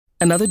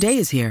Another day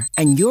is here,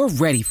 and you're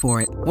ready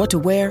for it. What to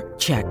wear?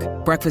 Check.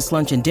 Breakfast,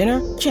 lunch, and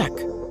dinner? Check.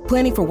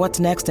 Planning for what's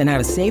next and how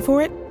to save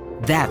for it?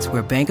 That's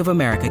where Bank of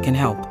America can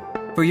help.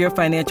 For your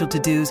financial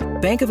to-dos,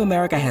 Bank of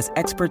America has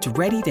experts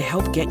ready to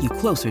help get you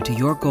closer to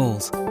your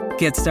goals.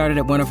 Get started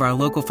at one of our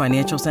local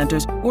financial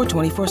centers or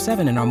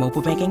 24/7 in our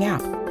mobile banking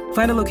app.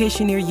 Find a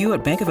location near you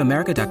at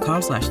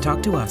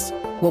bankofamerica.com/talktous.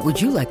 What would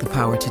you like the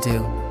power to do?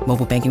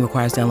 Mobile banking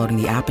requires downloading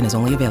the app and is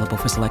only available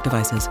for select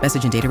devices.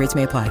 Message and data rates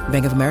may apply.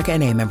 Bank of America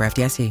N.A., member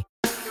FDIC.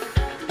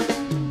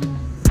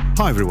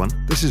 Hi everyone,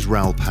 this is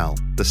Raoul,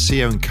 the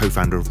CEO and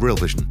co-founder of Real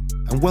Vision,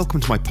 and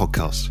welcome to my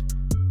podcast.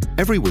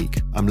 Every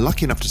week, I'm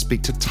lucky enough to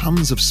speak to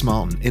tons of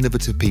smart and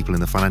innovative people in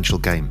the financial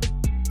game.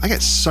 I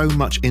get so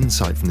much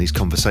insight from these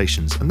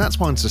conversations, and that's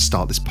why I wanted to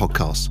start this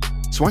podcast,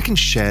 so I can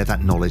share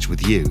that knowledge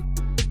with you.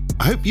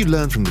 I hope you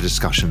learn from the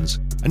discussions,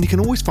 and you can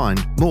always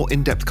find more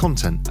in-depth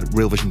content at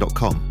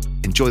realvision.com.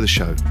 Enjoy the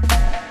show.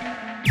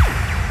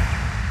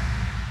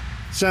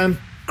 Sam,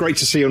 great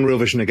to see you on Real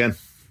Vision again.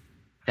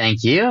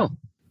 Thank you.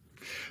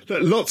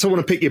 Lots I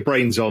want to pick your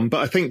brains on, but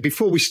I think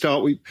before we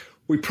start,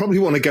 we probably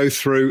want to go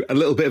through a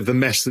little bit of the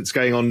mess that's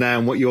going on now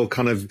and what your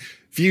kind of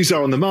views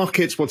are on the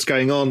markets, what's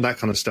going on, that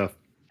kind of stuff.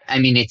 I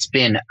mean, it's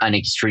been an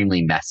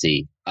extremely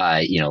messy,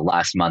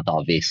 last month,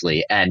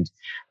 obviously. And,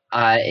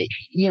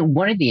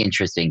 one of the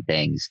interesting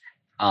things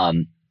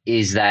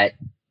is that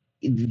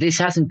this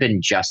hasn't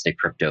been just a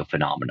crypto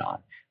phenomenon.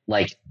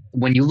 Like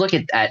when you look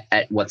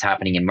at what's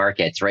happening in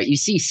markets, right, you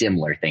see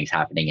similar things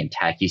happening in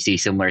tech. You see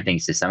similar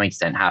things to some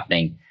extent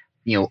happening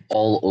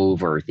all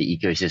over the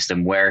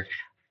ecosystem where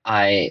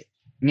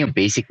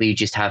basically you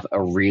just have a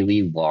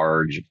really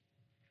large,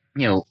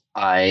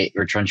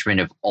 retrenchment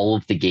of all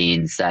of the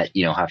gains that,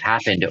 have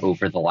happened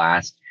over the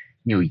last,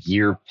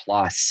 year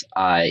plus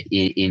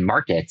in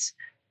markets.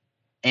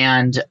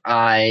 And,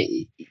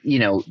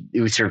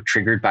 it was sort of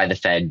triggered by the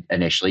Fed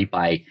initially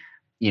by,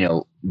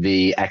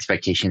 the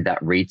expectation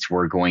that rates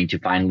were going to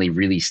finally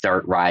really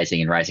start rising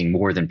and rising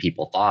more than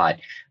people thought.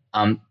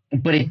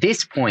 But at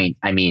this point,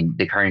 I mean,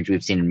 the carnage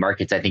we've seen in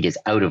markets, I think, is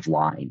out of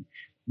line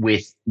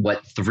with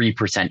what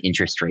 3%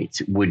 interest rates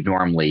would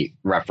normally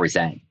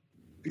represent.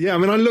 Yeah, I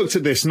mean, I looked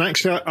at this and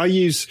actually I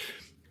use,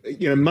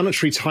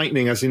 monetary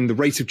tightening as in the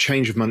rate of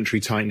change of monetary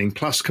tightening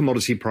plus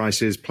commodity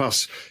prices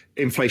plus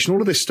inflation,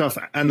 all of this stuff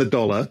and the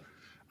dollar.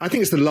 I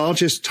think it's the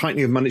largest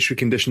tightening of monetary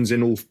conditions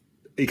in all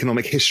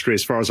economic history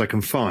as far as I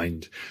can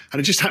find. And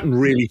it just happened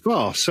really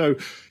fast. So,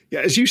 yeah,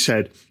 as you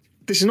said,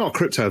 this is not a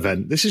crypto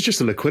event. This is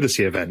just a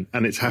liquidity event,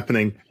 and it's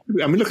happening.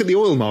 I mean, look at the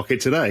oil market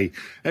today.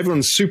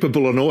 Everyone's super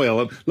bull on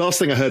oil. Last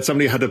thing I heard,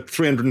 somebody had a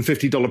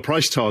 $350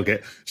 price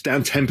target. It's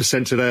down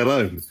 10% today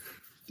alone.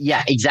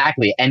 Yeah,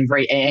 exactly. And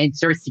it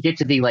starts to get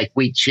to the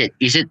wait, shit,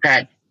 is it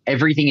that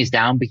everything is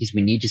down because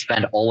we need to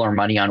spend all our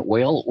money on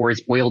oil, or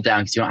is oil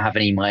down because you don't have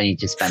any money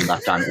to spend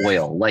left on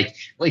oil? Like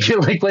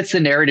what's the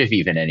narrative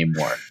even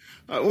anymore?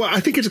 Well, I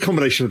think it's a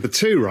combination of the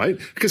two, right?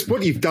 Because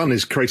what you've done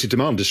is created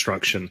demand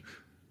destruction.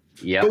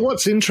 Yeah. But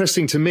what's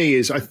interesting to me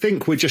is I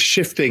think we're just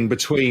shifting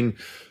between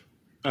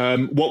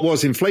what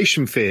was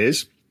inflation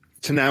fears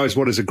to now is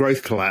what is a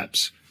growth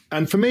collapse.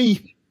 And for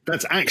me,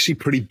 that's actually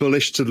pretty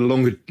bullish to the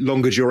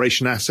longer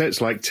duration assets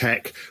like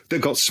tech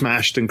that got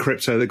smashed and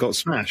crypto that got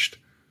smashed.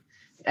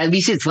 At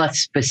least it's less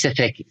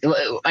specific.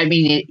 I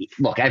mean,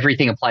 look,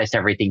 everything applies to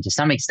everything to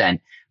some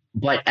extent.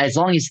 But as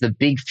long as the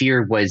big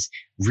fear was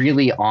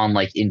really on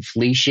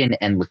inflation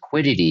and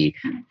liquidity,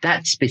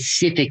 that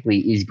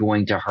specifically is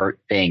going to hurt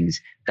things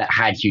that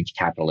had huge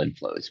capital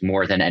inflows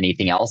more than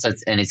anything else.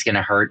 And it's going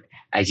to hurt,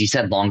 as you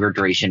said, longer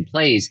duration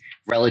plays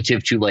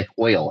relative to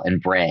oil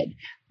and bread.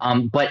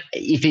 But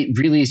if it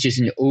really is just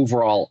an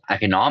overall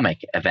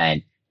economic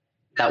event,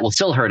 that will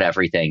still hurt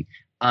everything.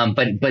 But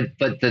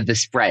the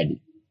spread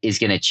is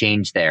going to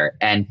change there.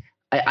 And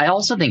I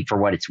also think, for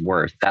what it's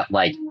worth, that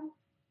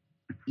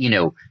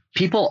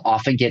people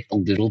often get a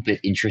little bit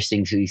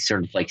interestingly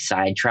sort of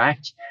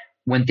sidetracked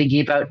when thinking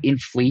about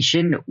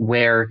inflation,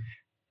 where,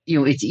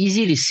 it's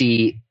easy to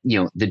see,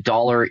 the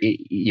dollar,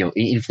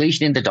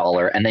 inflation in the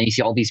dollar, and then you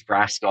see all these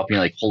graphs go up and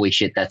you're like, holy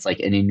shit, that's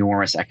an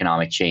enormous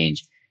economic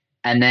change.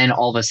 And then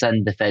all of a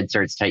sudden the Fed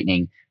starts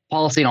tightening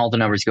policy and all the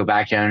numbers go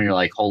back down and you're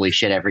like, holy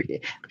shit,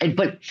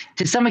 but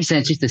to some extent,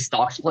 it's just a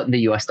stock split in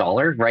the US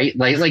dollar, right?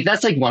 Like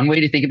that's one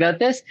way to think about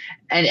this.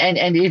 And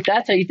if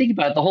that's how you think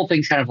about it, the whole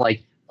thing's kind of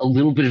a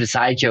little bit of a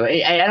sideshow.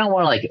 I don't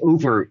want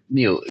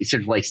to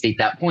sort of state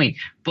that point,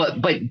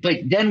 but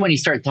then when you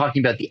start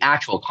talking about the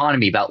actual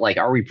economy, about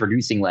are we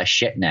producing less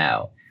shit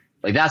now?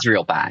 That's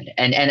real bad.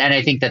 And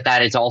I think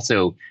that is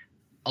also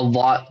a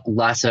lot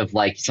less of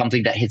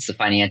something that hits the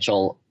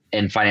financial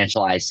and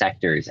financialized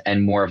sectors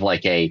and more of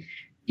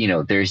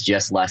there's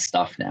just less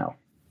stuff now.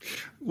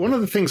 One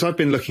of the things I've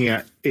been looking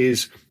at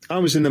is I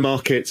was in the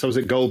markets. I was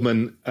at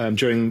Goldman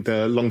during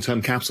the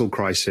long-term capital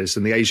crisis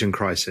and the Asian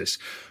crisis.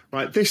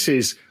 Right, this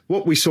is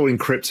what we saw in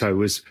crypto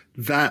was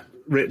that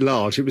writ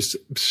large. It was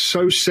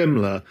so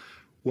similar,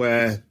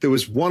 where there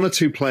was one or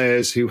two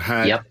players who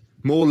had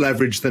more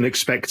leverage than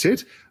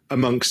expected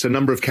amongst a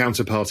number of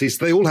counterparties.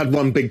 They all had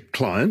one big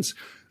client.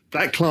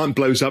 that client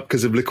blows up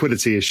because of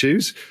liquidity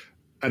issues,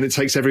 and it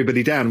takes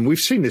everybody down. And we've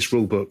seen this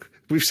rule book.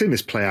 We've seen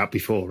this play out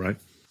before, right?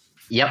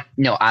 Yep.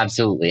 No,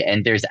 absolutely.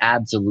 And there's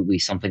absolutely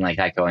something like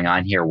that going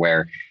on here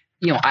where,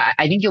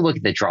 I think you look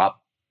at the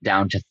drop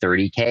down to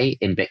 30K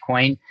in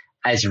Bitcoin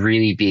as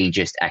really being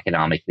just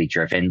economically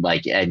driven,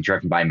 and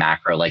driven by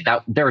macro. Like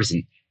that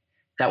wasn't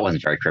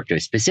very crypto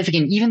specific.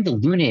 And even the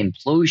Luna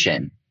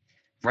implosion,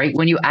 right?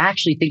 When you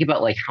actually think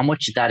about how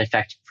much did that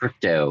affect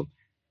crypto,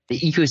 the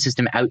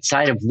ecosystem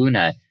outside of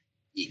Luna,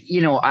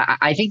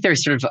 I think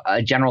there's sort of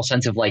a general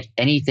sense of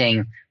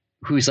anything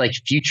whose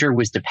future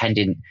was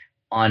dependent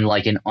on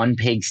an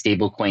unpegged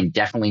stablecoin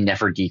definitely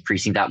never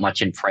decreasing that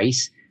much in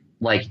price.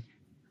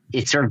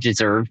 It sort of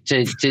deserved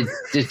to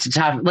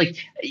have the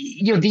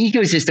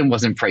ecosystem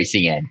wasn't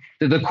pricing in.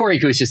 The core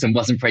ecosystem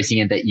wasn't pricing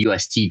in that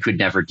UST could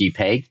never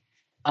depeg.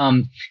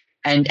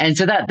 And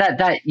so that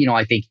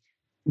I think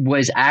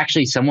was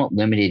actually somewhat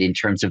limited in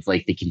terms of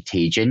the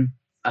contagion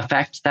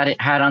effect that it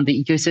had on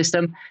the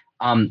ecosystem.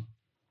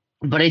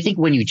 But I think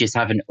when you just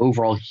have an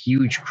overall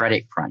huge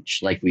credit crunch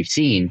like we've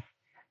seen,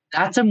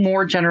 that's a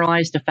more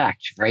generalized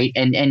effect, right?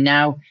 And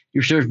now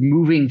you're sort of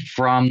moving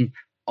from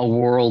a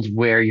world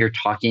where you're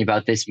talking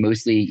about this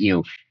mostly,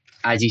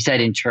 as you said,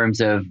 in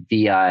terms of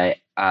the,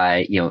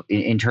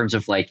 in terms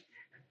of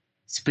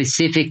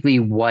specifically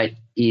what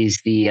is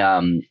the,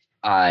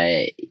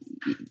 the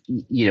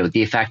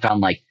effect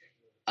on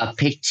a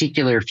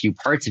particular few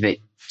parts of it,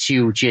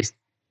 to just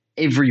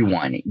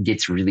everyone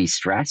gets really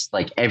stressed.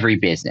 Every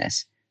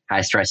business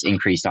has stress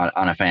increased on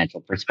a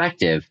financial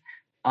perspective.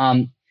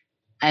 And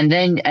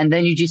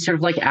then you just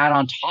sort of add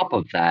on top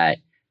of that,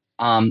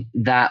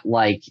 that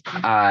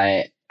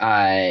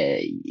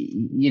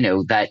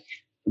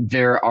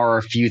there are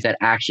a few that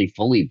actually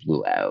fully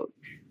blew out,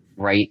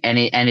 right? And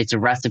it's a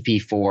recipe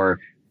for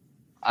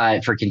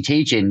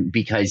contagion,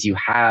 because you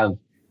have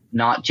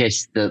not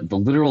just the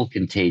literal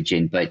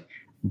contagion, but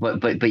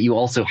you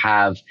also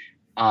have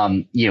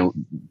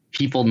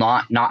people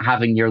not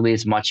having nearly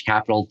as much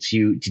capital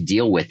to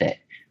deal with it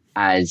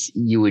as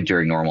you would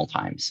during normal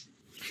times.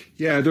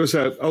 Yeah, there was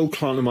an old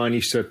client of mine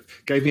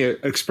gave me an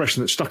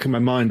expression that stuck in my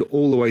mind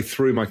all the way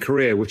through my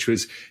career, which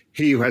was,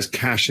 "He who has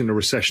cash in a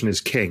recession is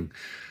king."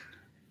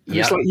 And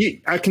it's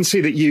I can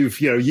see that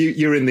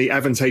you're in the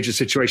advantageous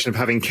situation of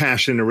having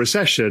cash in a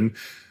recession,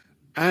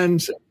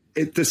 and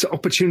there's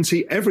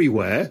opportunity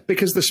everywhere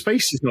because the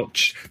space is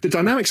not. The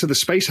dynamics of the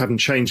space haven't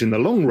changed in the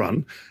long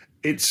run.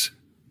 It's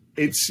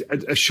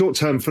a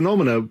short-term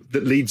phenomena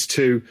that leads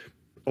to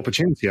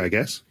opportunity, I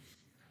guess.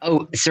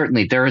 Oh,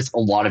 certainly. There is a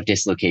lot of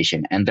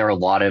dislocation, and there are a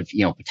lot of,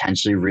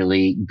 potentially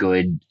really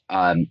good,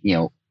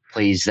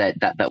 plays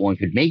that one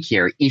could make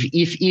here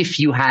if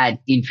you had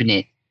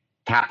infinite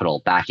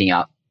capital backing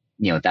up,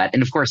 that.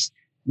 And of course,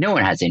 no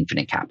one has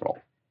infinite capital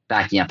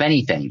backing up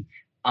anything.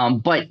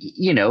 But,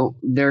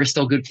 there are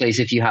still good plays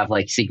if you have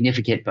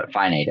significant but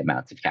finite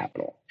amounts of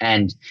capital.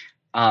 And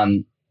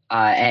so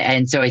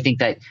I think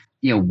that,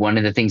 one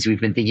of the things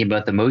we've been thinking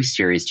about the most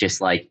here is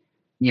just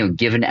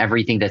given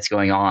everything that's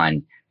going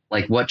on,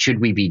 what should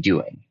we be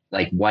doing?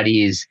 What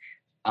is,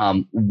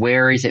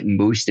 where is it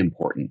most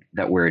important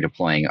that we're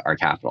deploying our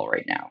capital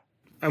right now?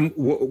 And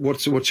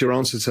what's your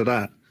answer to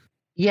that?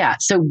 Yeah.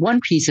 So one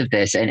piece of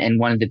this, and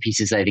one of the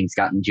pieces I think's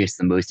gotten just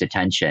the most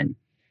attention,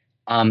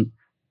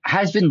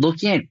 has been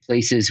looking at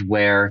places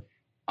where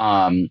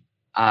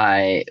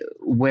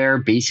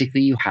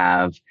basically you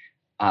have,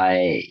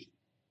 the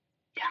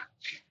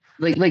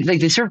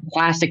sort of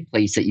classic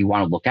place that you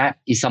want to look at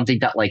is something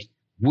that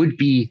would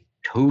be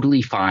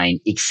totally fine,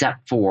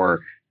 except for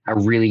a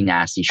really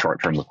nasty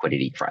short-term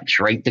liquidity crunch,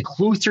 right? The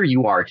closer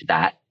you are to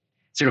that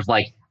sort of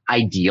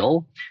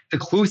ideal, the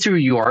closer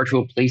you are to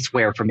a place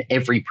where, from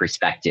every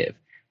perspective,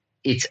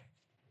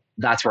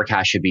 that's where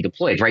cash should be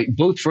deployed, right?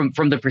 Both from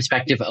the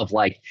perspective of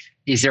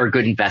is there a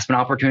good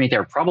investment opportunity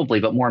there? Probably,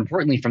 but more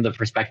importantly, from the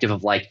perspective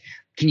of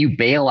can you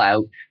bail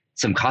out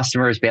some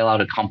customers, bail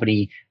out a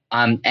company,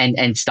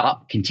 and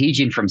stop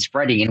contagion from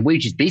spreading in a way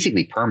which is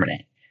basically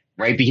permanent.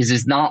 Right? Because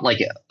it's not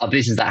a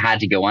business that had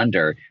to go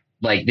under.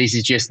 This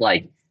is just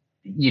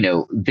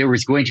there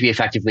was going to be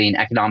effectively an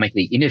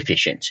economically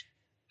inefficient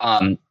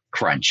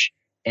crunch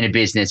in a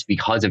business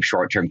because of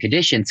short-term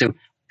conditions. So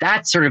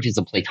that sort of is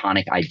a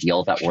platonic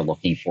ideal that we're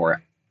looking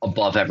for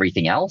above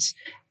everything else.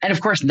 And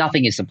of course,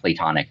 nothing is a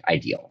platonic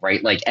ideal,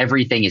 right?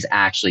 Everything is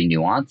actually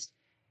nuanced,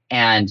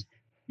 and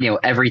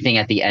everything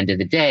at the end of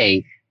the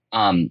day,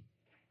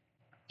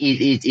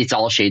 it's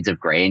all shades of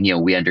gray,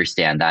 and we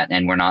understand that,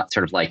 and we're not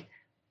sort of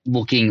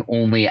looking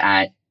only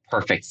at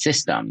perfect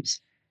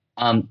systems.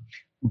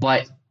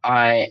 But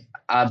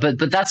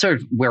that's sort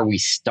of where we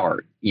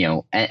start,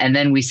 and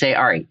then we say,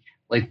 all right,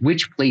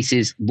 which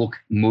places look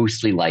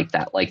mostly like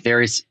that?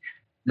 There's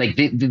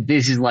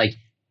this is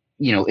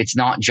it's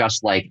not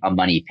just a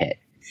money pit.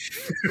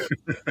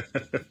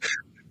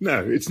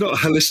 No, it's not a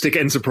holistic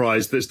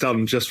enterprise that's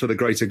done just for the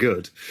greater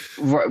good.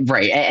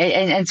 Right.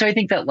 And so I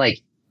think that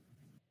we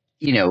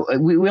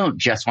don't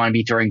just want to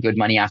be throwing good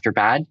money after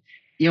bad,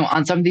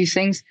 on some of these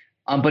things.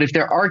 But if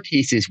there are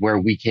cases where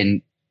we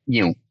can,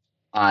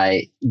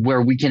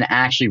 where we can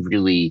actually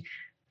really,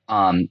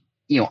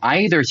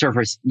 either sort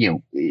of,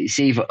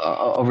 save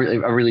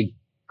a really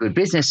good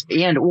business,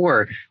 and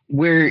or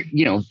where,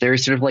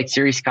 there's sort of like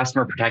serious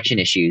customer protection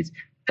issues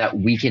that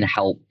we can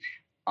help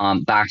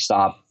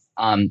backstop.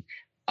 And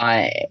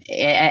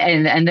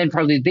then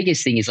probably the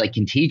biggest thing is like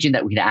contagion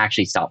that we can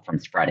actually stop from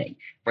spreading,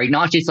 right?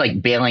 Not just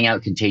like bailing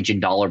out contagion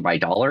dollar by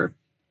dollar,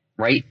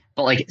 right?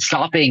 But like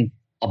stopping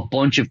a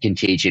bunch of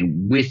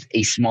contagion with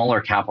a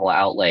smaller capital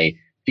outlay,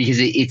 because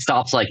it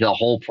stops like the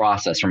whole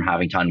process from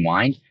having to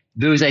unwind.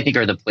 Those, I think,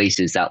 are the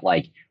places that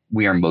like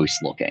we are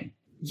most looking.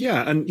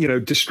 Yeah, and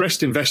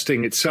distressed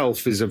investing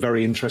itself is a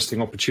very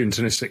interesting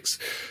opportunity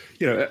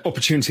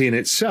in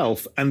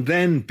itself, and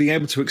then being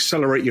able to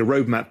accelerate your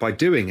roadmap by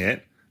doing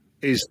it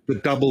is the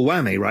double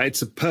whammy, right?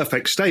 It's a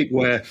perfect state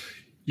where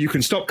you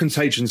can stop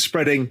contagion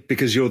spreading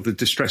because you're the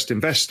distressed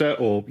investor,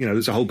 or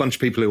there's a whole bunch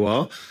of people who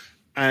are,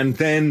 and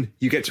then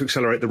you get to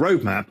accelerate the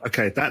roadmap.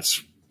 Okay,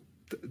 that's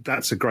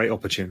a great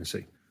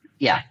opportunity.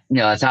 Yeah,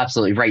 no, that's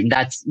absolutely right, and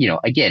that's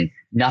again,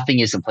 nothing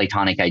is a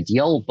platonic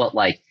ideal, but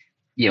like.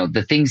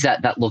 The things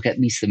that look at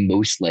least the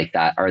most like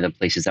that are the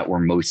places that we're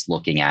most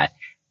looking at.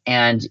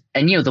 And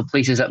the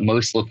places that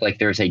most look like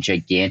there's a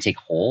gigantic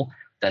hole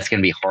that's going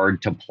to be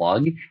hard to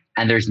plug,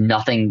 and there's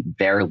nothing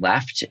there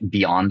left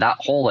beyond that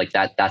hole, like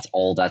that's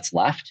all that's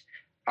left,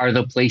 are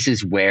the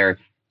places where,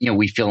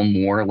 we feel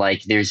more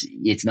like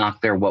it's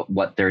not clear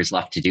what there's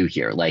left to do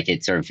here. Like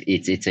it's a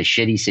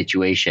shitty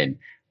situation,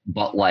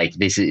 but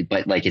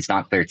it's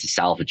not clear it's a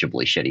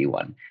salvageably shitty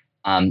one.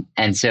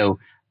 And so,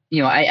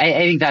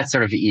 I think that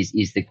sort of is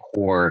the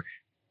core,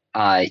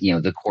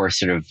 the core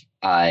sort of,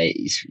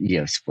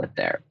 split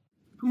there.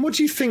 And what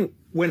do you think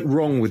went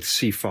wrong with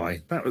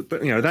CeFi?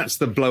 That's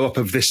the blow up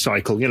of this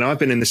cycle. I've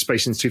been in this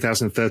space since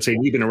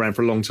 2013. You've been around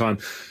for a long time.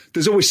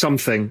 There's always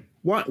something.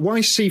 Why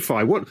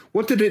CeFi?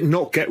 What did it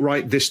not get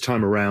right this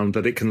time around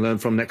that it can learn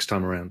from next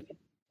time around?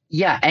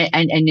 Yeah,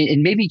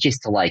 and maybe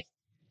just to like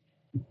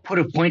put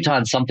a point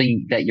on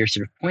something that you're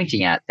sort of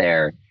pointing at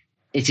there.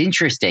 It's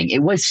interesting.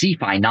 It was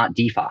CeFi, not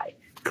DeFi.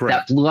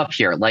 Correct. That blew up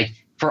here. Like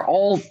for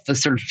all the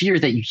sort of fear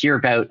that you hear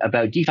about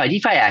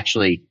DeFi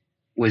actually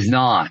was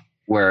not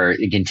where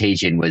the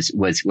contagion was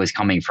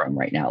coming from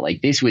right now.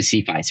 Like this was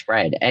CeFi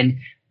spread. And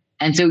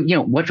so,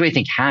 what do I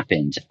think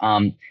happened?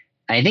 I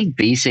think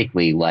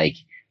basically like,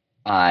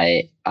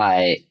 look,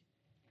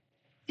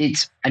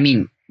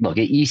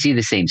 you see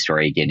the same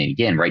story again and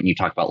again, right? And you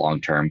talk about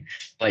long-term,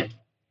 but,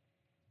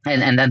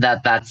 and then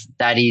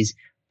that is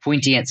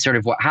pointing at sort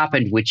of what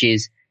happened, which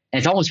is, and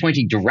it's almost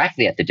pointing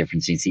directly at the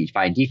difference in CeFi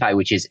and DeFi,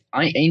 which is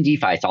in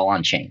DeFi, it's all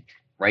on chain,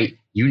 right?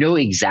 You know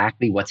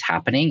exactly what's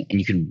happening and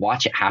you can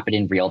watch it happen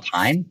in real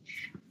time.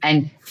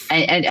 And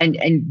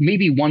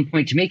maybe one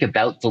point to make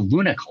about the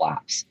Luna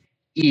collapse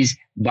is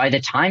by the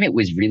time it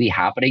was really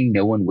happening,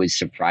 no one was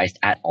surprised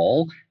at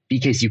all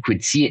because you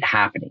could see it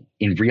happening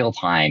in real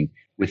time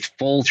with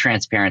full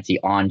transparency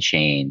on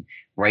chain,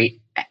 right?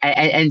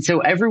 And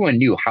so everyone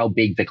knew how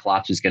big the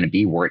collapse was going to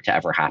be were it to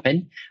ever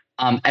happen.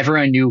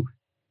 Everyone knew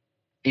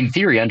in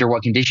theory, under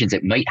what conditions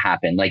it might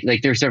happen.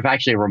 Like there's sort of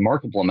actually a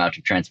remarkable amount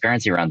of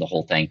transparency around the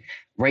whole thing,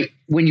 right?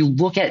 When you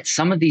look at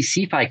some of these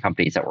CeFi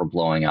companies that were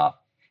blowing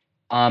up,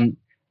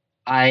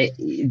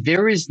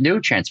 there is no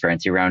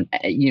transparency around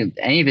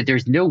any of it.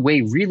 There's no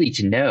way really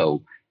to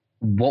know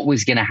what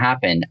was going to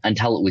happen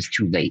until it was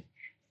too late.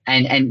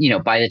 And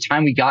by the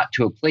time we got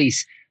to a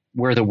place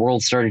where the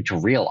world started to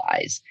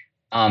realize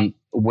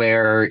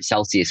where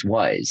Celsius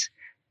was,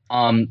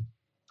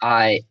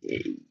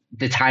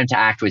 the time to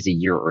act was a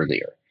year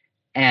earlier.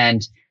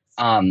 And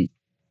then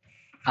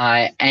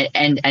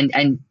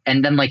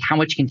like how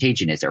much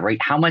contagion is there,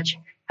 right? How much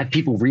have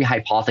people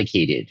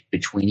rehypothecated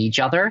between each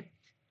other?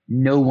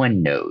 No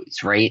one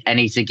knows, right?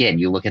 And it's, again,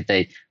 you look at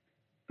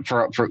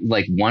for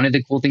like one of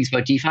the cool things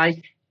about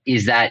DeFi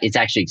is that it's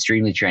actually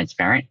extremely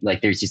transparent.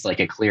 Like there's just like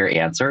a clear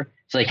answer.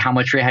 So like how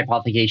much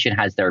rehypothecation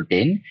has there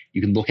been?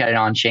 You can look at it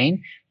on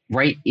chain,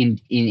 right? In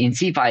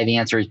CeFi, the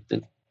answer is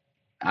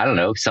I don't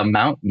know, some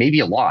amount, maybe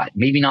a lot,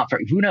 maybe not,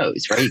 who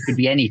knows, right? It could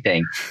be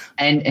anything.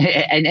 And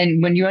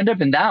when you end up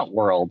in that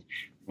world,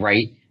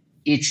 right,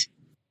 it's,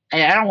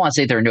 I don't want to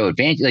say there are no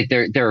advantages, like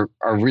there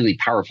are really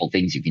powerful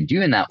things you can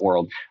do in that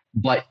world,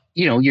 but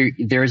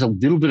there's a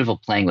little bit of a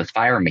playing with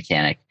fire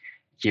mechanic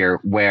here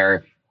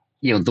where,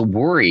 the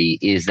worry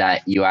is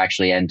that you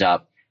actually end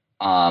up,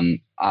 you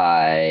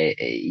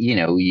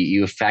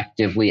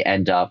effectively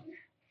end up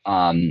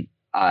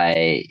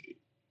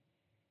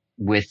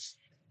with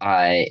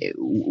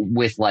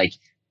like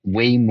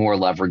way more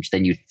leverage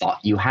than you thought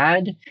you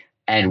had,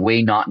 and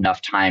way not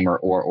enough time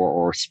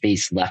or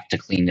space left to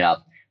clean it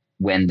up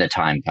when the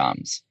time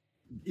comes.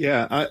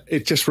 Yeah,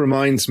 it just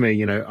reminds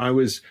me, I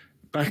was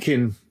back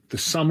in the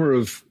summer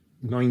of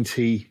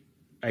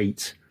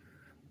 98.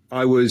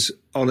 I was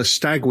on a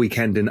stag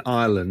weekend in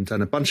Ireland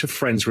and a bunch of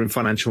friends were in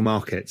financial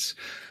markets.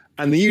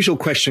 And the usual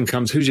question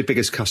comes, who's your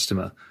biggest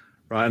customer?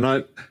 Right.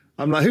 And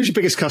I'm like, who's your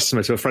biggest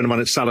customer? To a friend of mine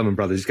at Salomon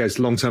Brothers. He goes,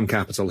 Long-Term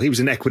Capital. He was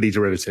in equity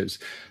derivatives.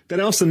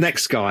 Then I asked the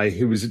next guy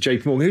who was at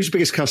JP Morgan, who's your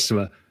biggest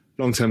customer?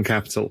 long-term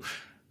capital.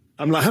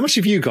 I'm like, how much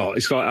have you got?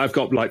 It's like, I've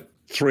got like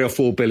 3 or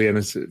 4 billion.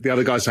 The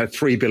other guys had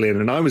 3 billion.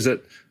 And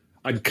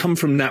I'd come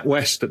from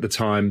NatWest at the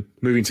time,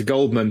 moving to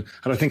Goldman.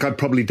 And I think I'd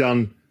probably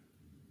done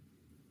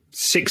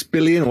 $6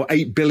 billion or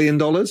 $8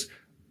 billion.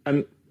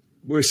 And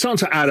we're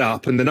starting to add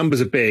up and the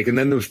numbers are big. And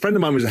then a friend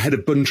of mine was the head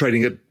of Bund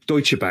trading at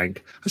Deutsche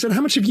Bank. I said,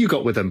 how much have you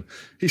got with them?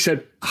 He said,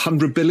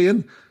 100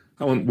 billion.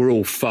 I went, we're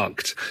all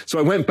fucked. So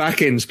I went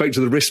back in, spoke to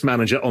the risk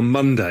manager on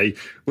Monday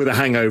with a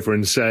hangover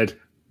and said,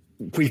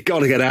 we've got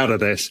to get out of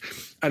this.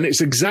 And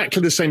it's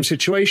exactly the same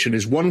situation.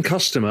 Is one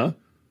customer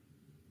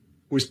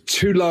was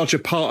too large a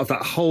part of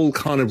that whole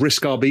kind of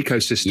risk arb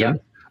ecosystem. Yeah.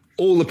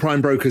 All the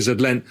prime brokers had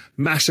lent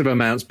massive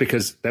amounts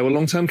because they were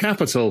long-term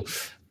capital.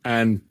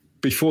 And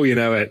before you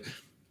know it,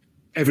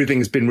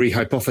 everything's been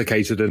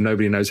rehypothecated and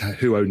nobody knows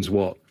who owns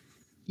what.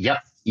 Yep.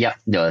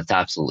 No, that's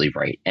absolutely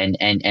right. And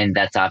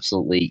that's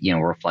absolutely, a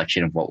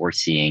reflection of what we're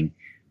seeing,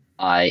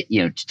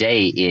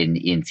 today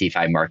in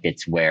CFI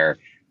markets where,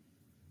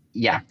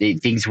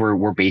 things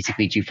were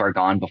basically too far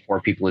gone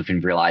before people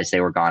even realized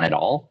they were gone at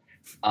all.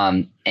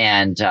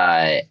 And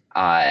so,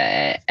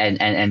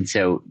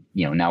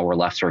 now we're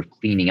left sort of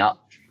cleaning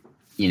up,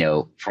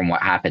 from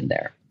what happened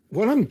there.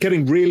 What I'm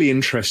getting really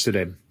interested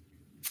in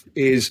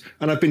is,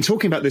 and I've been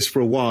talking about this for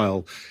a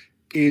while,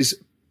 is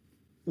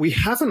we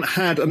haven't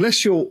had,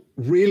 unless you're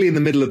really in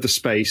the middle of the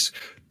space,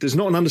 there's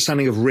not an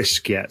understanding of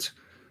risk yet,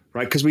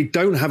 right? Because we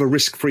don't have a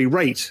risk-free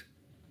rate.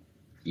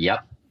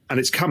 Yep. And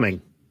it's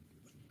coming.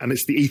 And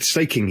it's the ETH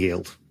staking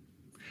yield.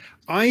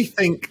 I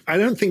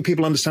don't think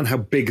people understand how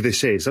big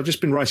this is. I've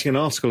just been writing an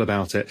article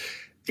about it.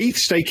 ETH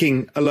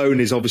staking alone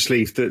is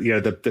obviously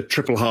the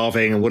triple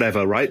halving and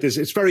whatever, right?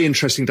 It's very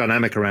interesting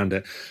dynamic around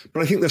it.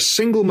 But I think the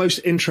single most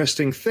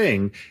interesting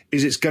thing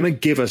is it's going to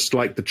give us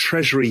like the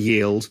treasury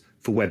yield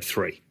for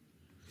Web3.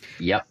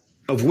 Yep.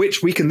 Of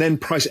which we can then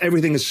price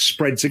everything as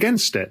spreads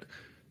against it.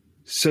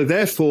 So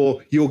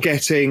therefore you're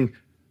getting,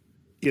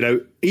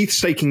 ETH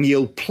staking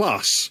yield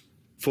plus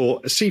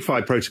for a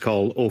CeFi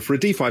protocol or for a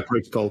DeFi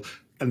protocol.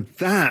 And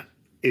that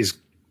is,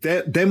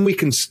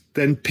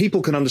 then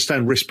people can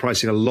understand risk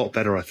pricing a lot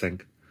better, I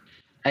think.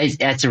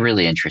 That's a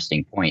really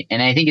interesting point.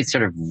 And I think it's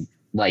sort of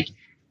like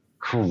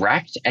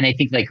correct. And I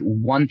think like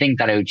one thing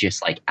that I would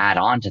just like add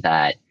on to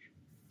that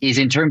is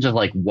in terms of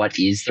like, what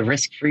is the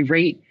risk-free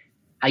rate?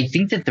 I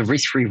think that the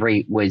risk-free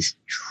rate was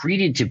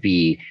treated to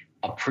be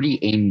a pretty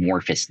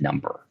amorphous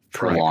number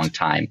for a long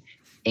time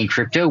in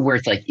crypto, where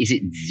it's like, is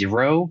it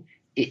zero?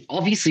 It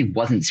obviously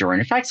wasn't zero.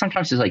 And in fact,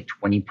 sometimes it's like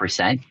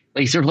 20%.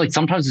 Like sort of like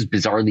sometimes it's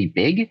bizarrely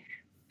big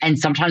and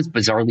sometimes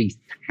bizarrely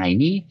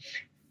tiny.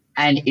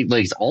 And it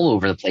like is all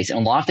over the place. And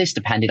a lot of this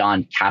depended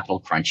on capital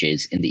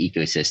crunches in the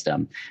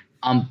ecosystem.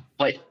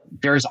 But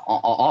there's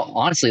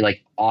honestly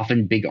like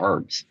often big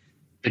arbs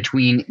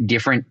between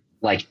different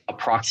like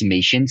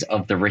approximations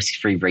of the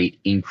risk-free rate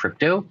in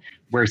crypto,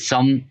 where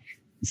some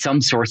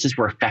sources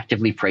were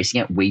effectively pricing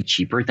it way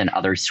cheaper than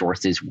other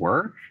sources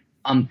were.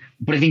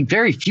 But I think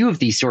very few of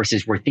these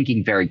sources were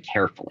thinking very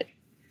carefully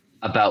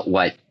about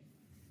what,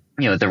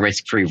 the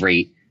risk-free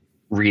rate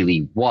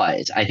really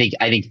was. I think,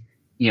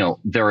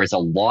 there is a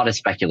lot of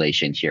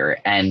speculation here,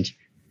 and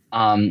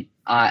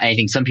I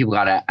think some people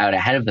got out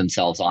ahead of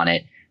themselves on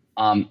it.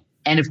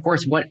 And of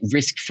course, what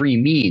risk-free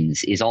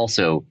means is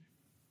also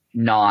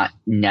not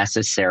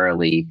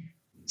necessarily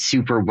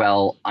super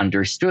well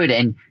understood.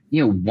 And,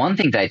 one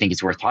thing that I think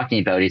is worth talking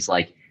about is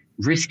like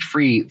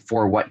risk-free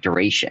for what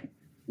duration?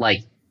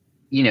 Like,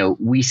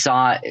 we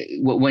saw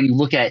when you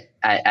look at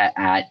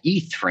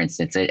ETH, for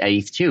instance, at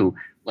ETH2,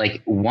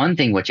 like one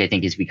thing which I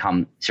think has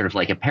become sort of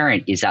like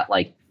apparent is that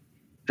like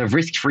the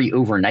risk-free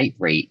overnight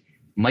rate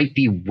might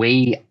be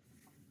way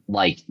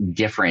like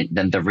different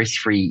than the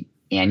risk-free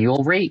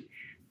annual rate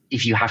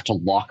if you have to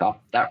lock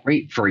up that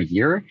rate for a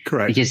year.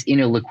 Correct. Because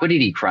in a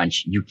liquidity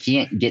crunch, you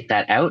can't get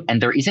that out.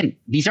 And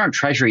these aren't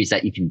treasuries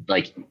that you can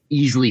like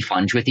easily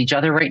fund with each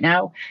other right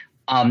now.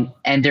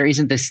 And there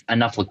isn't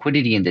enough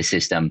liquidity in the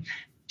system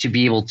to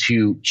be able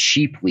to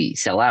cheaply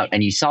sell out.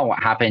 And you saw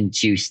what happened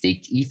to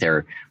staked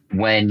Ether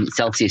when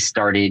Celsius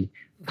started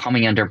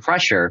coming under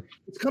pressure.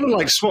 It's kind of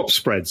like swap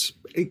spreads.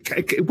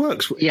 It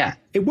works. Yeah.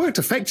 It worked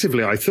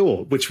effectively, I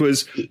thought, which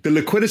was the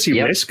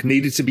liquidity risk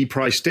needed to be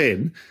priced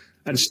in,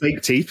 and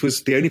staked ETH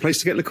was the only place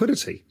to get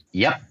liquidity.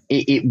 Yep,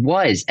 it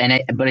was.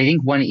 But I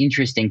think one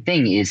interesting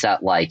thing is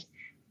that like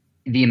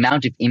the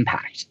amount of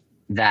impact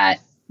that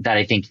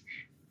I think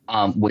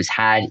was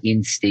had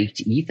in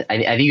staked ETH, I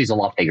think it was a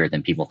lot bigger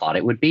than people thought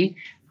it would be.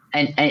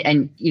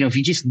 And if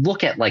you just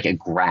look at like a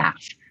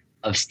graph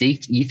of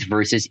staked ETH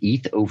versus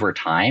ETH over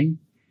time,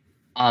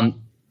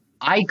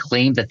 I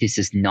claim that this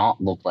does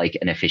not look like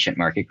an efficient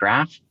market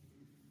graph,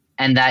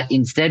 and that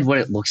instead what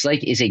it looks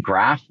like is a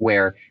graph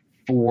where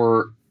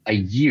for a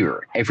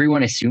year,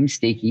 everyone assumed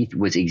stake ETH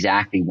was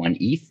exactly 1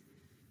 ETH,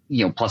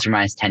 plus or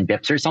minus 10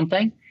 bips or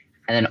something.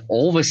 And then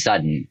all of a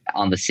sudden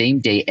on the same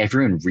day,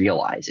 everyone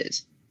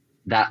realizes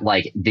that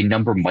like the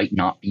number might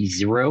not be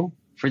zero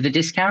for the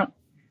discount.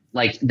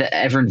 Like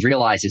everyone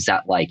realizes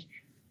that like,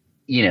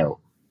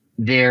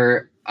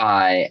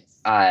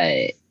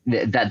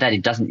 that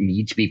it doesn't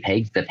need to be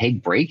pegged. The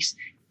peg breaks,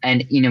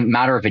 and in a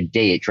matter of a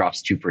day, it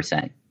drops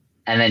 2%,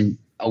 and then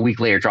a week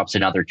later, it drops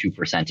another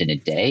 2% in a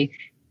day.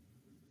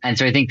 And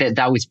so I think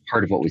that was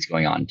part of what was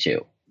going on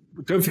too.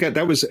 Don't forget,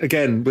 that was,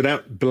 again,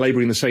 without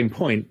belaboring the same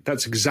point,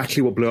 that's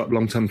exactly what blew up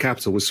long-term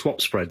capital was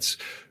swap spreads.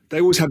 They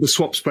always had the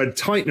swap spread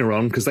tightener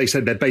on because they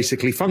said they're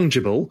basically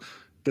fungible.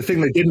 The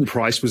thing they didn't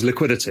price was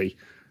liquidity.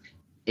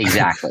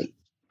 Exactly.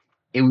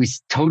 It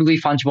was totally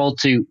fungible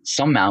to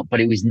some amount, but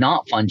it was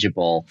not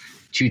fungible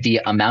to the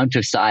amount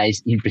of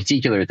size in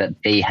particular that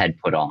they had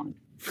put on.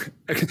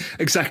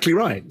 Exactly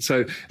right.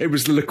 So it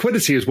was the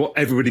liquidity is what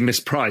everybody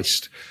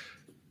mispriced.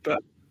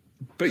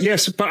 But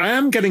yes, but I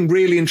am getting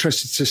really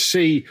interested to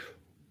see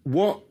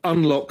what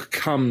unlock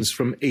comes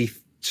from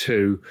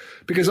ETH2,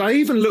 because I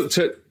even looked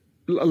at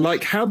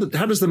like how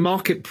does the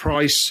market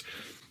price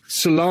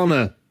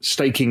Solana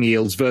staking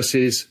yields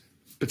versus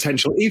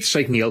potential ETH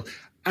staking yield,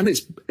 and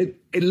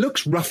it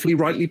looks roughly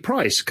rightly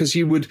priced, because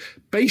you would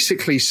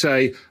basically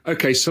say,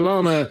 okay,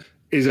 Solana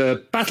is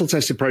a battle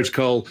tested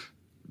protocol,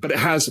 but it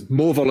has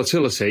more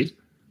volatility,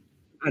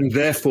 and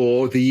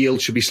therefore the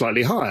yield should be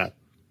slightly higher.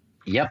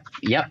 Yep.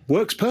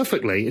 Works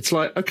perfectly. It's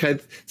like, okay,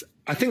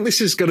 I think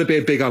this is going to be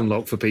a big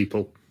unlock for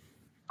people.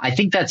 I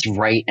think that's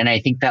right. And I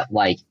think that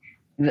like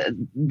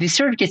this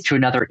sort of gets to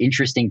another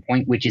interesting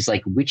point, which is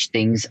like which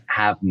things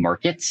have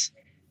markets.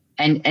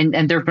 And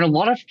there have been a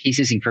lot of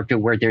cases in crypto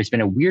where there's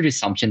been a weird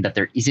assumption that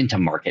there isn't a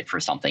market for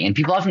something. And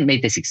people haven't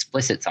made this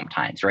explicit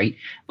sometimes, right?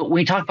 But when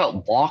we talk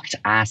about locked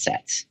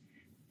assets,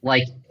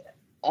 like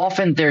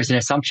often there's an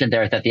assumption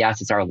there that the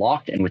assets are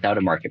locked and without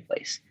a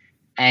marketplace,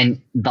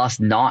 and thus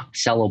not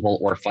sellable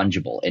or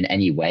fungible in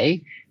any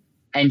way,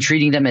 and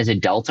treating them as a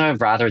delta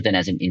rather than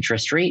as an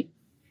interest rate.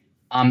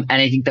 And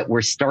I think that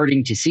we're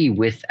starting to see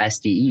with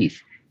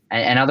SDETH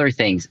and other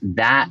things,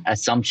 that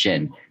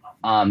assumption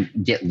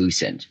get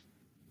loosened.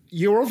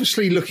 You're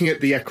obviously looking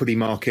at the equity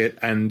market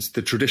and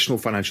the traditional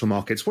financial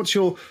markets. What's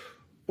your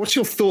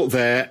thought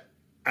there?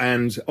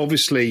 And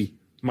obviously,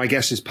 my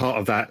guess is part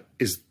of that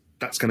is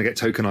that's going to get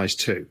tokenized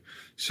too.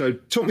 So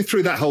talk me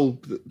through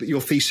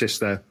your thesis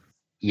there.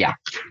 Yeah,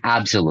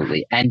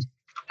 absolutely. And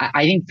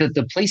I think that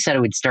the place that I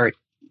would start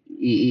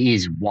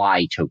is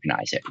why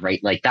tokenize it,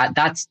 right? Like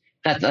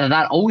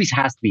that always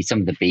has to be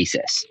some of the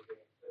basis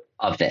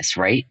of this,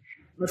 right?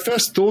 I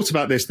first thought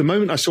about this the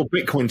moment I saw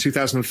Bitcoin in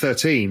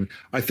 2013.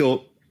 I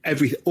thought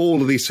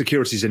all of these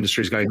securities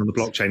industries going on the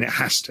blockchain. It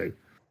has to.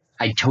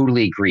 I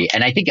totally agree,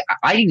 and I think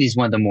this is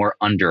one of the more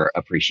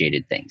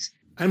underappreciated things,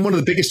 and one of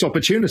the biggest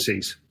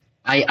opportunities.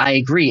 I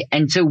agree.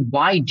 And so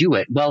why do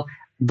it? Well,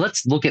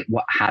 let's look at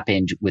what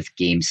happened with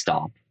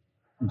GameStop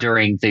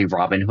during the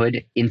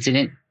Robinhood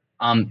incident.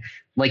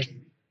 Like,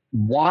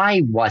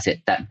 why was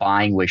it that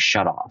buying was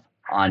shut off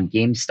on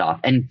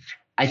GameStop? And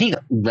I think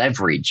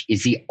leverage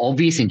is the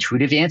obvious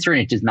intuitive answer,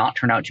 and it does not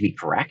turn out to be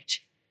correct.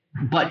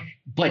 But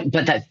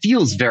that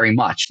feels very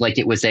much like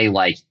it was a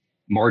like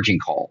margin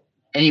call,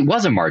 and it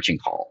was a margin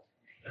call,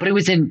 but it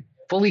was a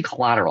fully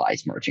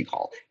collateralized margin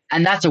call,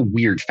 and that's a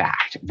weird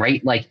fact,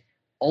 right? Like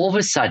all of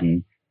a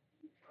sudden,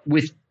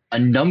 with a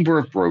number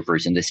of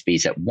brokers in this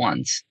space at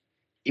once,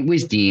 it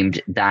was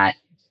deemed that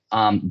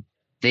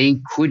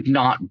they could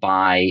not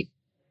buy,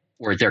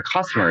 or their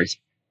customers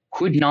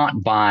could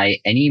not buy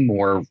any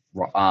more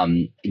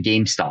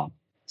GameStop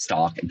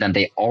stock than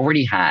they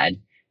already had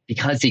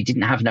because they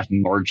didn't have enough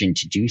margin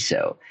to do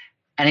so.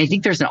 And I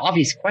think there's an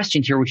obvious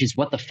question here, which is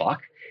what the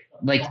fuck?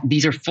 Like,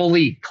 these are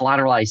fully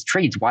collateralized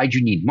trades. Why do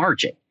you need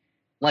margin?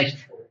 Like,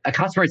 a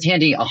customer is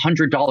handing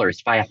 $100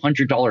 to buy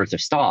 $100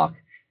 of stock.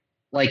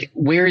 Like,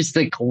 where's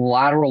the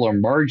collateral or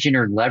margin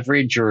or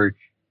leverage, or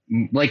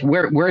like,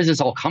 where is this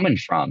all coming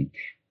from?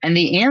 And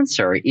the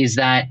answer is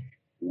that,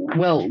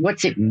 well,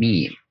 what's it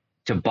mean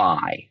to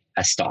buy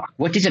a stock?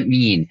 What does it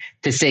mean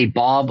to say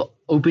Bob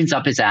opens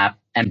up his app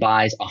and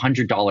buys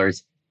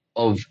 $100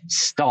 of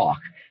stock?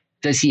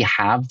 Does he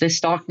have this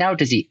stock now?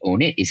 Does he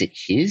own it? Is it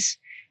his?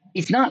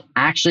 It's not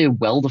actually a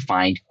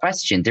well-defined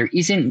question. There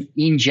isn't,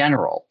 in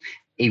general,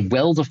 a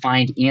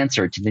well-defined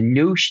answer to the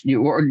notion,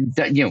 or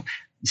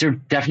sort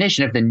of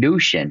definition of the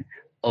notion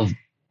of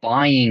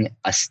buying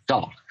a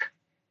stock,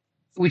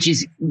 which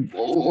is,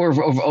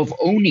 or of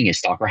owning a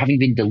stock, or having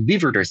been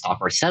delivered a stock,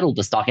 or settled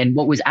a stock. And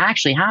what was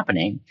actually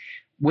happening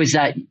was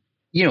that,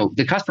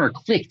 the customer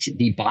clicked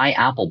the buy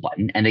Apple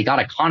button and they got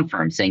a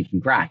confirm saying,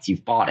 congrats,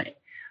 you've bought it.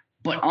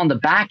 But on the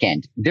back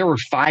end, there were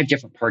 5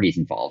 different parties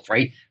involved,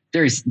 right?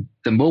 There's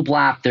the mobile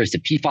app, there's the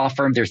PFOF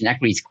firm, there's an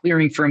equities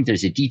clearing firm,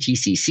 there's a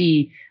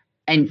DTCC,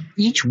 and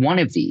each one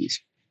of these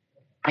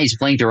is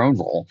playing their own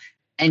role.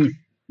 And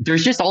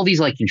there's just all these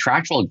like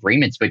contractual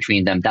agreements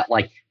between them that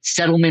like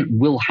settlement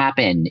will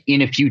happen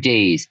in a few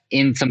days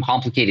in some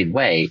complicated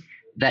way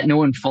that no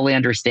one fully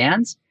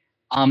understands.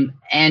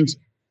 And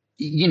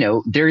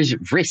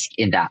there's risk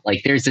in that.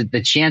 Like there's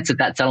the chance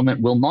that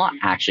settlement will not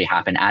actually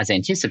happen as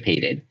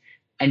anticipated.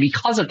 And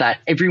because of that,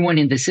 everyone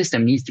in the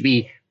system needs to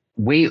be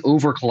way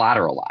over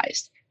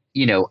collateralized,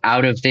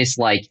 out of this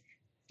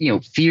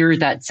fear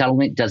that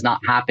settlement does not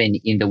happen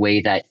in the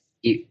way that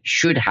it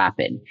should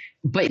happen.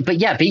 But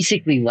yeah,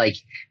 basically, like,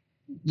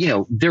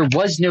 there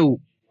was no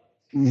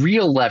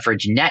real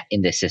leverage net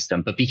in this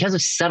system, but because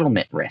of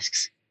settlement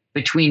risks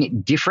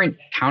between different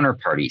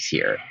counterparties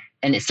here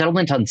and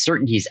settlement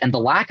uncertainties and the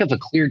lack of a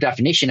clear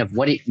definition of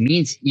what it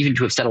means even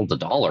to have settled the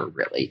dollar,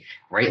 really,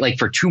 right? Like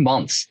for 2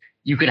 months,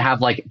 you could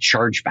have like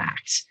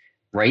chargebacks,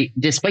 right?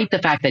 Despite the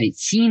fact that it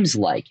seems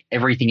like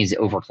everything is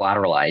over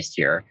collateralized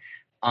here,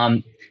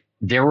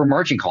 there were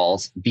margin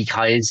calls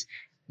because,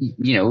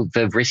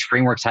 the risk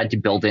frameworks had to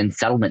build in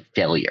settlement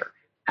failure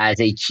as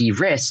a key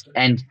risk.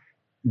 And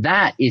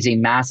that is a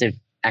massive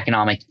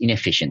economic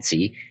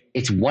inefficiency.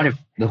 It's one of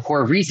the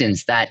core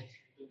reasons that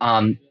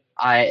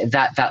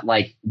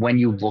like when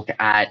you look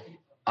at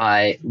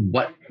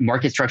what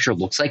market structure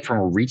looks like from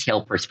a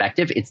retail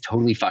perspective, it's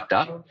totally fucked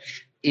up,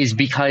 is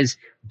because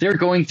they're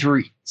going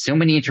through so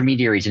many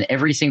intermediaries, and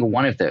every single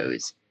one of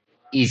those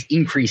is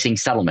increasing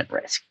settlement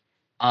risk,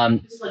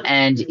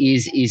 and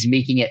is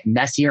making it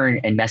messier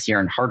and messier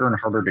and harder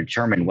to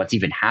determine what's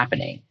even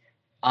happening.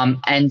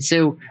 And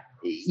so,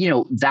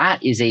 that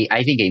is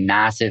I think a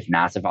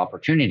massive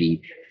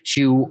opportunity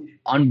to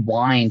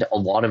unwind a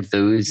lot of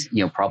those,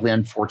 probably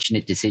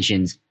unfortunate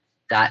decisions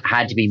that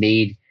had to be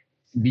made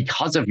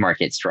because of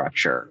market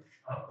structure.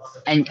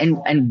 And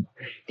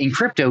in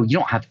crypto, you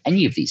don't have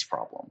any of these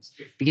problems,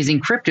 because in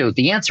crypto,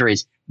 the answer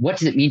is, what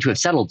does it mean to have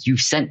settled?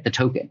 You've sent the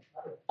token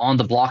on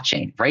the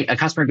blockchain, right? A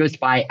customer goes to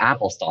buy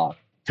Apple stock,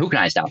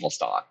 tokenized Apple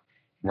stock,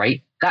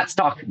 right? That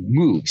stock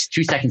moves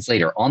 2 seconds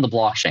later on the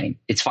blockchain.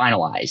 It's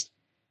finalized,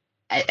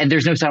 and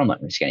there's no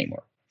settlement risk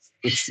anymore.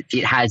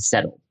 It has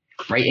settled,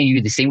 right? And you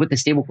do the same with the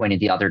stablecoin in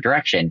the other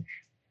direction.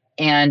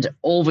 And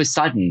all of a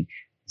sudden,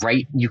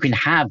 right, you can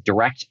have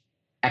direct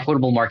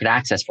equitable market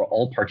access for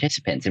all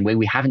participants in a way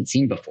we haven't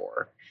seen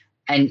before.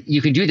 And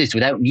you can do this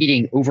without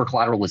needing over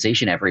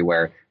collateralization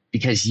everywhere,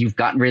 because you've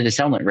gotten rid of the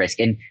settlement risk.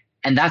 And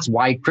that's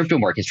why crypto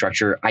market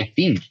structure, I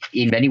think,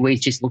 in many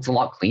ways just looks a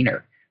lot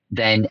cleaner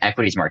than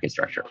equities market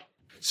structure.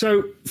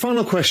 So,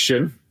 final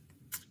question.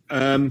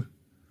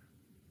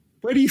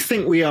 Where do you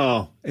think we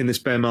are in this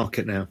bear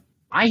market now?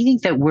 I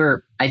think the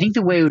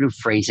way I would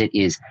phrase it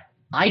is,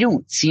 I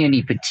don't see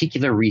any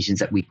particular reasons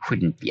that we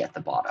couldn't be at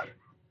the bottom.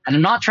 And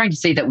I'm not trying to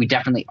say that we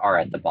definitely are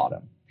at the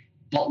bottom,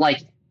 but like,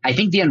 I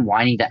think the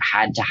unwinding that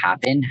had to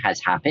happen has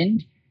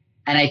happened.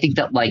 And I think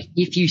that, like,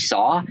 if you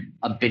saw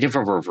a bit of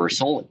a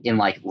reversal in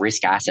like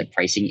risk asset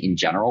pricing in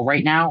general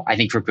right now, I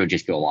think crypto would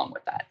just go along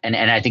with that. And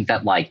I think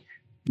that, like,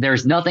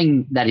 there's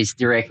nothing that is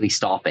directly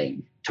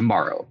stopping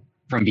tomorrow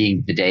from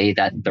being the day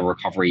that the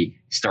recovery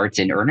starts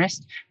in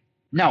earnest.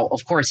 Now,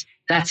 of course,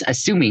 that's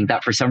assuming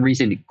that for some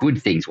reason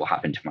good things will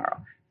happen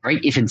tomorrow,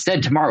 right? If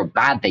instead tomorrow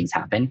bad things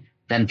happen,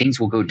 then things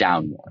will go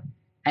down more.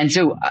 And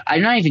so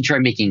I'm not even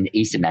trying making an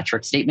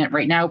asymmetric statement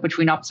right now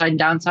between upside and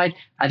downside.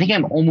 I think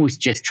I'm almost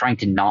just trying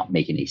to not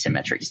make an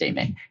asymmetric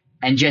statement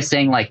and just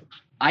saying, like,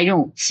 I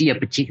don't see a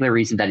particular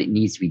reason that it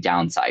needs to be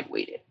downside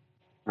weighted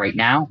right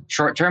now,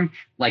 short term.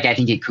 Like, I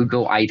think it could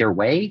go either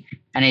way.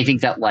 And I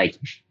think that, like,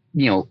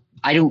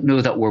 I don't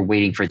know that we're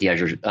waiting for the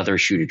other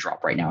shoe to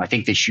drop right now. I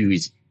think the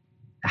shoes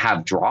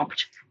have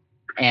dropped,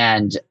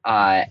 and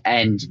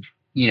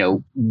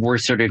we're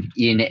sort of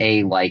in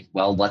a, like,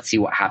 well, let's see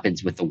what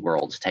happens with the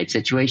world type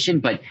situation.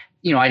 But,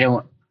 I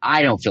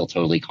don't feel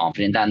totally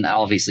confident, and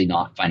obviously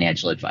not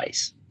financial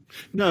advice.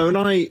 No. And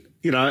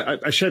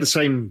I share the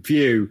same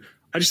view.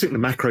 I just think the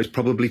macro's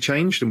probably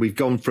changed, and we've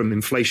gone from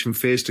inflation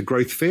fears to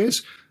growth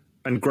fears,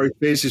 and growth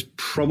fears is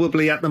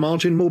probably at the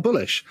margin more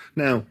bullish.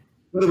 Now,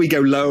 whether we go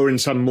lower and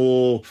some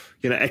more,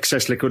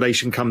 excess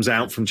liquidation comes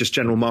out from just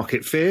general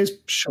market fears,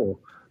 sure.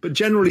 But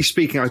generally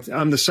speaking,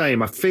 I'm the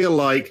same. I feel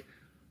like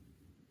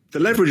the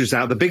leverage is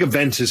out. The big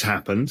event has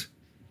happened.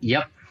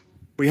 Yep.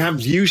 We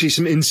have usually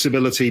some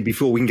instability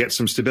before we can get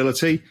some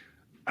stability,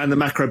 and the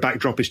macro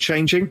backdrop is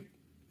changing.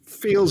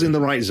 Feels in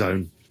the right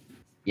zone.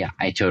 Yeah,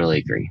 I totally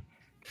agree.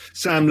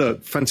 Sam,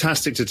 look,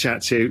 fantastic to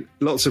chat to you.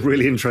 Lots of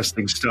really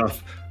interesting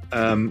stuff.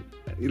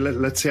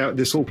 Let's see how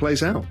this all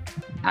plays out.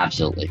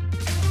 Absolutely.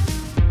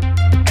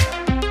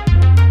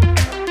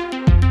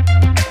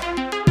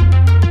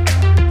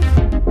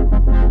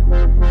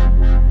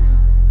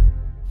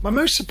 My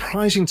most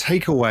surprising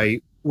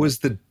takeaway was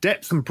the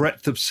depth and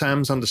breadth of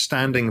Sam's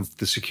understanding of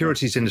the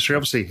securities industry.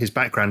 Obviously, his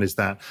background is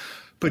that,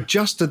 but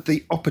just at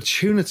the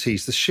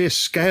opportunities, the sheer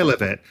scale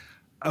of it,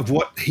 of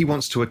what he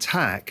wants to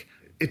attack,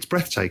 it's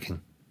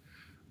breathtaking.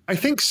 I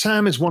think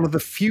Sam is one of the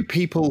few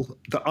people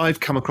that I've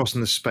come across in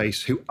the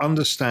space who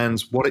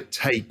understands what it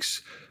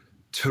takes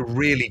to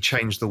really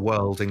change the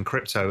world in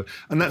crypto.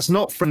 And that's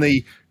not from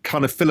the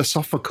kind of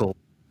philosophical.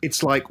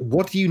 It's like,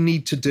 what do you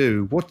need to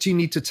do? What do you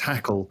need to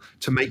tackle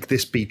to make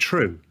this be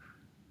true?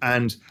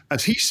 And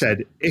as he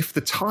said, if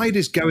the tide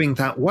is going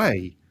that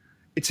way,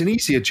 it's an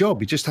easier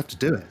job. You just have to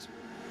do it.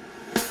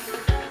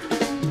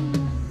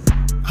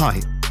 Hi,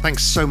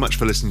 thanks so much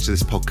for listening to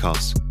this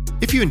podcast.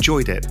 If you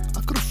enjoyed it,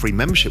 I've got a free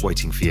membership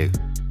waiting for you.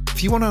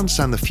 If you want to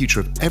understand the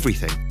future of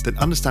everything, then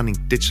understanding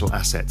digital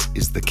assets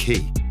is the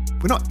key.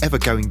 We're not ever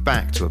going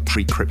back to a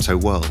pre-crypto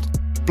world.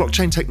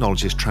 Blockchain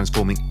technology is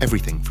transforming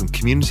everything from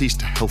communities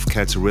to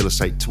healthcare to real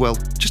estate to, well,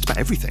 just about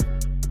everything.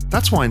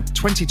 That's why in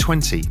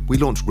 2020, we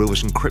launched Real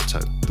Vision Crypto,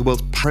 the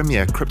world's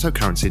premier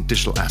cryptocurrency and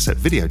digital asset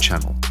video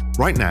channel.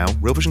 Right now,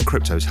 Real Vision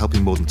Crypto is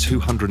helping more than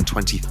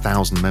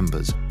 220,000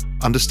 members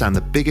understand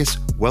the biggest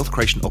wealth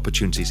creation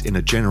opportunities in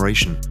a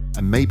generation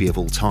and maybe of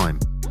all time.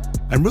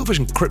 And Real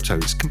Vision Crypto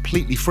is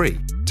completely free.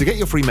 To get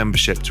your free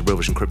membership to Real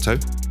Vision Crypto,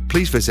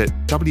 please visit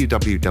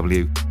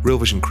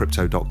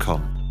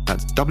www.realvisioncrypto.com.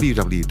 That's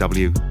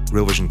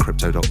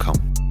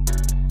www.realvisioncrypto.com.